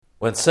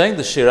When saying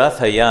the Shirat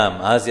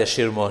Hayam, Az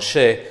Yashir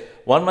Moshe,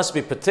 one must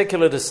be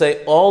particular to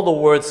say all the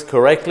words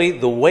correctly,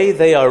 the way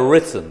they are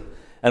written,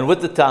 and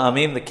with the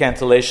ta'amim, the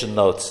cantillation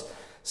notes.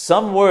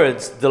 Some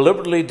words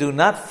deliberately do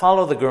not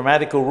follow the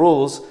grammatical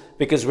rules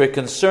because we're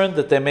concerned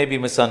that they may be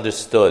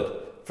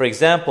misunderstood. For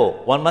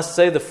example, one must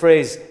say the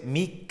phrase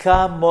Mi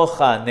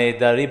Kamokha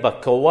ne'edari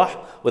b'koach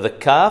with a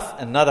kaf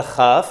and not a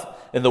chaf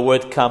in the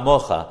word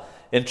Kamokha.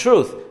 In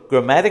truth,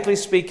 grammatically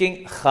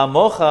speaking,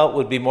 KHamokha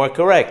would be more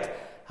correct.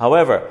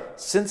 However,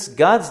 since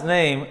God's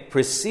name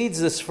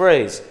precedes this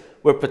phrase,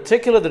 we're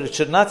particular that it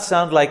should not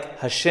sound like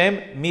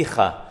Hashem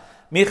Micha.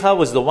 Micha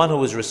was the one who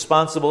was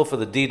responsible for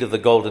the deed of the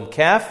golden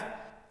calf,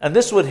 and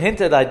this would hint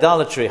at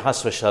idolatry,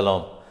 has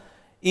v'shalom.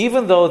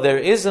 Even though there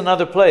is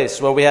another place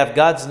where we have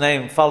God's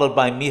name followed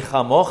by Mi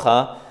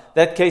Kamokha,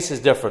 that case is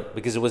different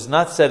because it was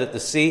not said at the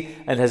sea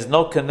and has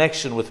no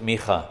connection with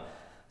Micha.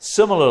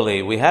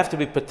 Similarly, we have to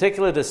be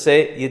particular to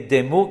say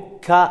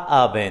Yidemu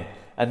Ka'aben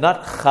and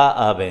not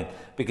Cha'aben,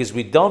 because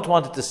we don't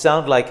want it to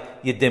sound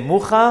like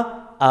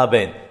Yidemucha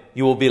Aben.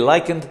 You will be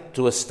likened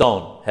to a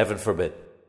stone, heaven forbid.